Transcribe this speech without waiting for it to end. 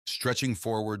Stretching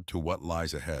Forward to What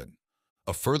Lies Ahead.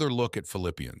 A Further Look at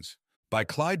Philippians by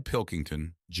Clyde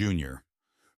Pilkington, Jr.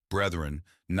 Brethren,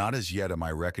 not as yet am I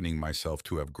reckoning myself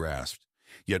to have grasped,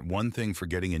 yet one thing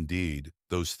forgetting indeed,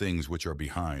 those things which are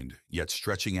behind, yet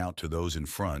stretching out to those in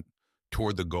front,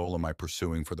 toward the goal am I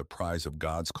pursuing for the prize of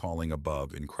God's calling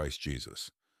above in Christ Jesus.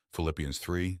 Philippians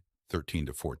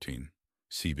 3:13-14,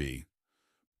 CV.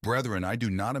 Brethren, I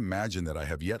do not imagine that I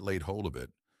have yet laid hold of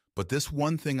it, but this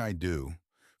one thing I do,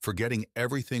 forgetting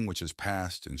everything which is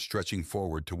past and stretching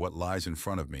forward to what lies in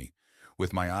front of me,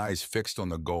 with my eyes fixed on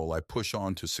the goal, I push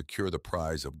on to secure the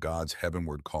prize of God's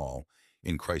heavenward call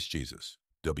in Christ Jesus.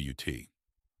 W.T.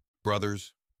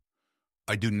 Brothers,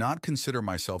 I do not consider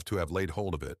myself to have laid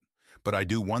hold of it, but I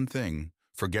do one thing,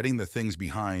 forgetting the things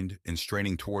behind and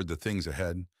straining toward the things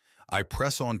ahead, I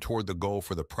press on toward the goal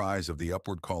for the prize of the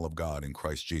upward call of God in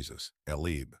Christ Jesus.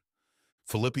 Elib.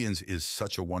 Philippians is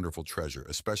such a wonderful treasure,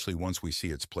 especially once we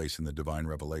see its place in the divine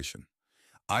revelation.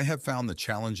 I have found the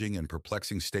challenging and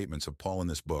perplexing statements of Paul in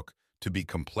this book to be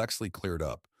complexly cleared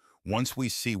up once we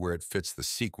see where it fits the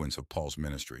sequence of Paul's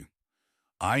ministry.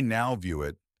 I now view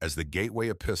it as the gateway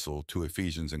epistle to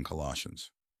Ephesians and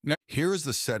Colossians. Now, here is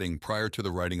the setting prior to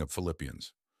the writing of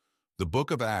Philippians. The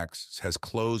book of Acts has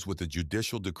closed with the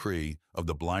judicial decree of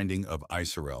the blinding of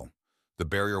Israel. The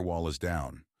barrier wall is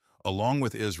down. Along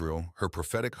with Israel, her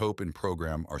prophetic hope and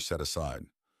program are set aside.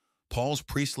 Paul's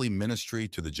priestly ministry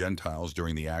to the Gentiles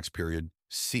during the Acts period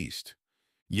ceased.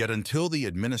 Yet until the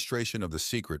administration of the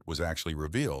secret was actually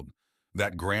revealed,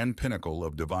 that grand pinnacle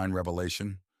of divine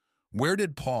revelation, where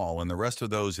did Paul and the rest of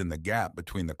those in the gap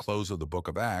between the close of the book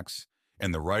of Acts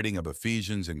and the writing of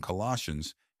Ephesians and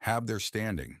Colossians have their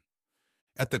standing?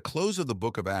 At the close of the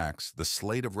book of Acts, the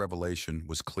slate of revelation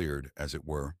was cleared, as it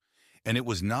were, and it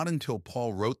was not until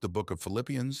Paul wrote the book of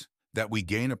Philippians that we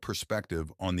gain a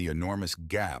perspective on the enormous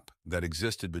gap that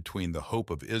existed between the hope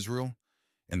of Israel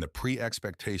and the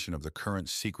pre-expectation of the current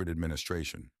secret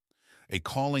administration, a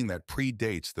calling that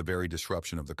predates the very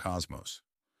disruption of the cosmos.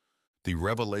 The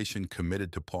revelation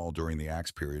committed to Paul during the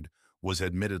Acts period was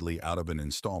admittedly out of an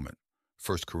installment,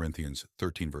 1 Corinthians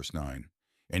 13 verse 9,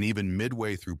 and even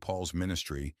midway through Paul's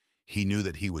ministry, he knew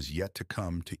that he was yet to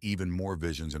come to even more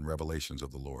visions and revelations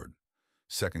of the Lord,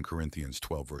 2 Corinthians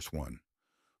 12 verse 1.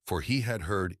 For he had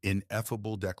heard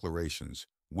ineffable declarations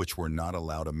which were not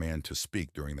allowed a man to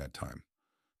speak during that time,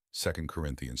 2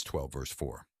 Corinthians 12 verse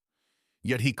 4.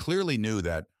 Yet he clearly knew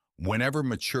that whenever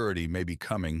maturity may be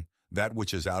coming, that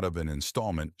which is out of an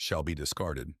installment shall be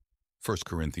discarded, 1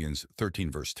 Corinthians 13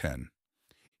 verse 10.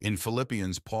 In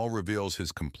Philippians, Paul reveals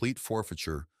his complete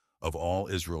forfeiture of all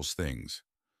Israel's things,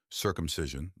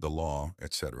 circumcision, the law,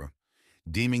 etc.,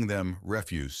 deeming them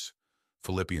refuse,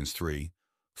 Philippians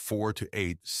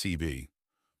 3:4-8 CV.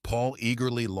 Paul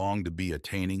eagerly longed to be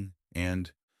attaining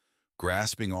and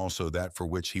grasping also that for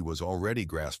which he was already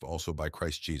grasped also by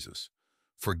Christ Jesus,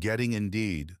 forgetting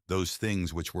indeed those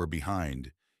things which were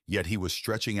behind, yet he was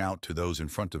stretching out to those in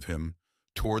front of him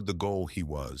toward the goal he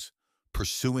was,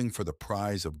 pursuing for the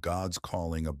prize of God's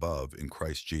calling above in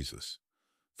Christ Jesus.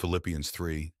 Philippians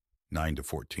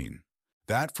 3:9-14.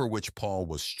 That for which Paul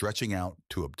was stretching out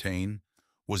to obtain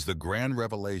was the grand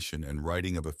revelation and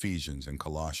writing of Ephesians and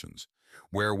Colossians,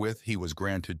 wherewith he was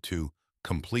granted to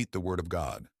complete the word of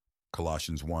God.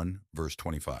 Colossians 1 verse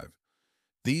 25.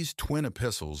 These twin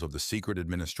epistles of the secret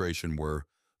administration were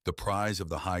the prize of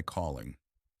the high calling.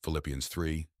 Philippians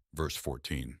 3 verse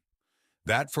 14.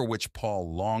 That for which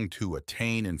Paul longed to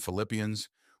attain in Philippians,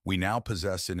 we now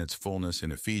possess in its fullness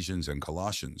in Ephesians and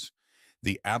Colossians,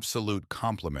 the absolute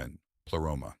complement,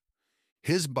 pleroma.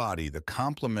 His body, the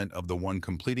complement of the one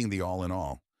completing the all in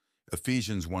all,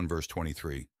 Ephesians 1 verse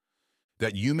 23,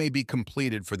 that you may be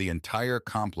completed for the entire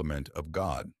complement of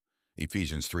God,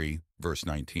 Ephesians 3 verse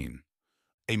 19.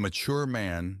 A mature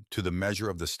man to the measure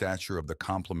of the stature of the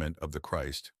complement of the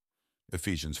Christ,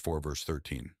 Ephesians 4 verse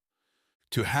 13.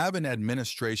 To have an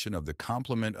administration of the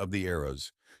complement of the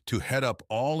eras, to head up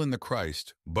all in the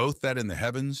Christ, both that in the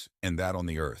heavens and that on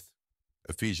the earth.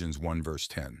 Ephesians 1 verse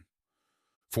 10.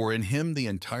 For in him the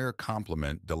entire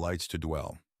complement delights to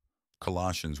dwell.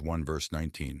 Colossians 1 verse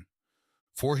 19.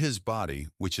 For his body,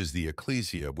 which is the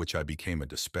ecclesia of which I became a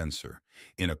dispenser,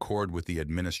 in accord with the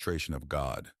administration of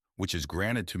God, which is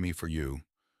granted to me for you,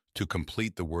 to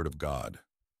complete the word of God.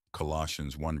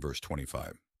 Colossians 1 verse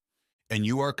 25. And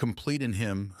you are complete in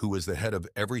him who is the head of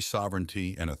every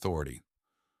sovereignty and authority.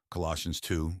 Colossians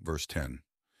 2 verse 10.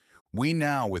 We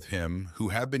now with him who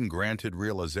have been granted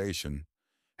realization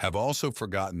have also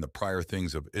forgotten the prior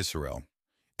things of Israel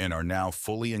and are now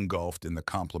fully engulfed in the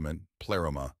complement,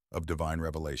 pleroma, of divine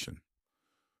revelation.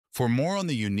 For more on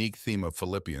the unique theme of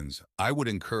Philippians, I would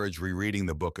encourage rereading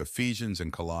the book Ephesians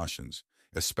and Colossians,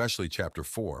 especially chapter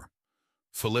 4.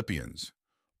 Philippians,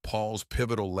 Paul's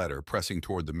pivotal letter pressing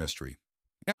toward the mystery.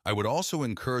 I would also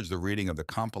encourage the reading of the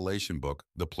compilation book,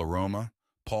 The Pleroma,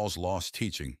 Paul's Lost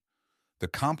Teaching, the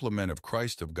complement of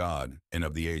Christ of God and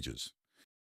of the ages.